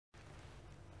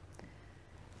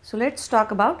So let's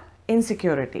talk about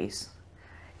insecurities.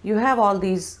 You have all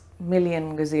these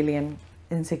million, gazillion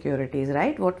insecurities,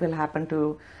 right? What will happen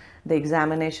to the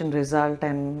examination result,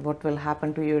 and what will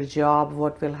happen to your job,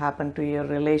 what will happen to your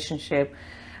relationship,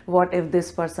 what if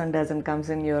this person doesn't comes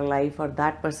in your life or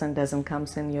that person doesn't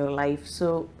comes in your life.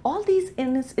 So all these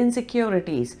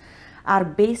insecurities are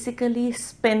basically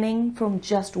spinning from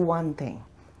just one thing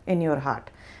in your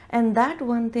heart, and that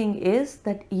one thing is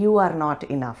that you are not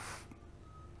enough,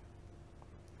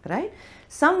 right?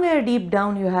 Somewhere deep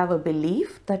down you have a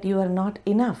belief that you are not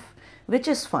enough, which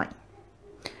is fine.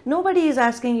 Nobody is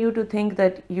asking you to think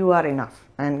that you are enough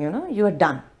and you are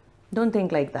done. Don't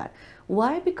think like that.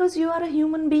 Why? Because you are a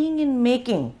human being in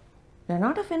making. You're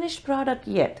not a finished product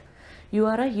yet. You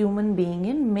are a human being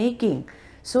in making.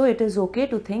 So it is okay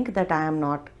to think that I am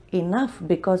not enough,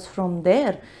 because from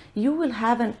there you will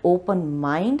have an open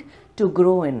mind to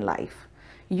grow in life.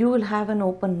 You will have an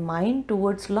open mind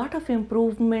towards lot of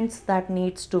improvements that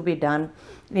needs to be done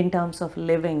in terms of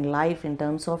living life, in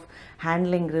terms of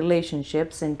handling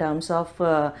relationships, in terms of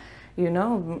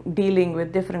dealing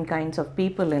with different kinds of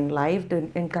people in life,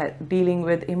 dealing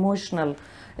with emotional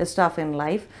stuff in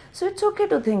life. So it's okay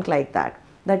to think like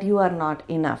that you are not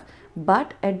enough.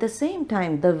 But at the same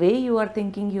time, the way you are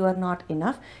thinking you are not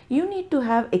enough, you need to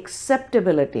have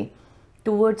acceptability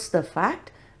towards the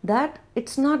fact that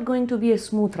it's not going to be a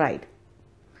smooth ride.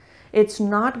 It's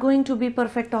not going to be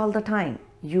perfect all the time.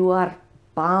 You are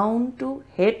bound to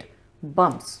hit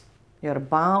bumps. You're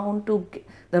bound to,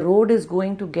 the road is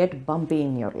going to get bumpy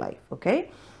in your life, okay?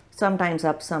 Sometimes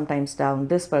up, sometimes down.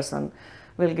 This person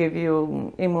will give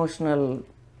you emotional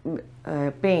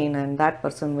pain, and that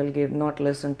person will not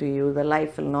listen to you. The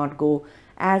life will not go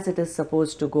as it is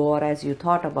supposed to go or as you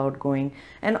thought about going,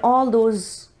 and all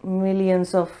those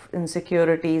millions of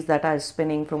insecurities that are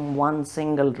spinning from one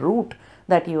single root,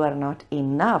 that you are not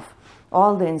enough.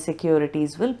 All the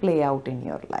insecurities will play out in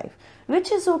your life,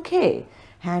 which is okay.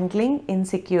 Handling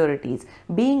insecurities,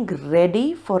 being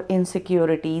ready for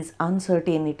insecurities,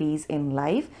 uncertainties in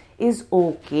life is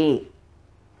okay.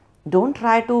 Don't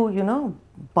try to,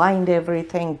 bind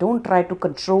everything. Don't try to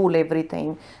control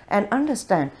everything, and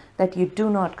understand that you do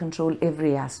not control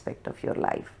every aspect of your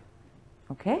life.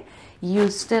 Okay? You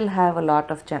still have a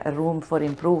lot of room for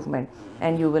improvement,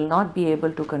 and you will not be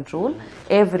able to control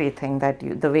everything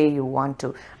the way you want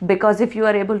to. Because if you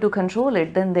are able to control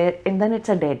it, then it's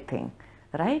a dead thing,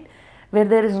 right? Where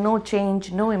there is no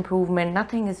change, no improvement,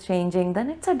 nothing is changing,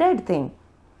 then it's a dead thing.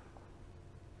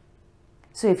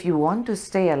 So if you want to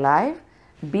stay alive,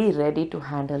 be ready to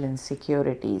handle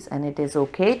insecurities, and it is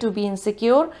okay to be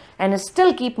insecure and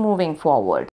still keep moving forward.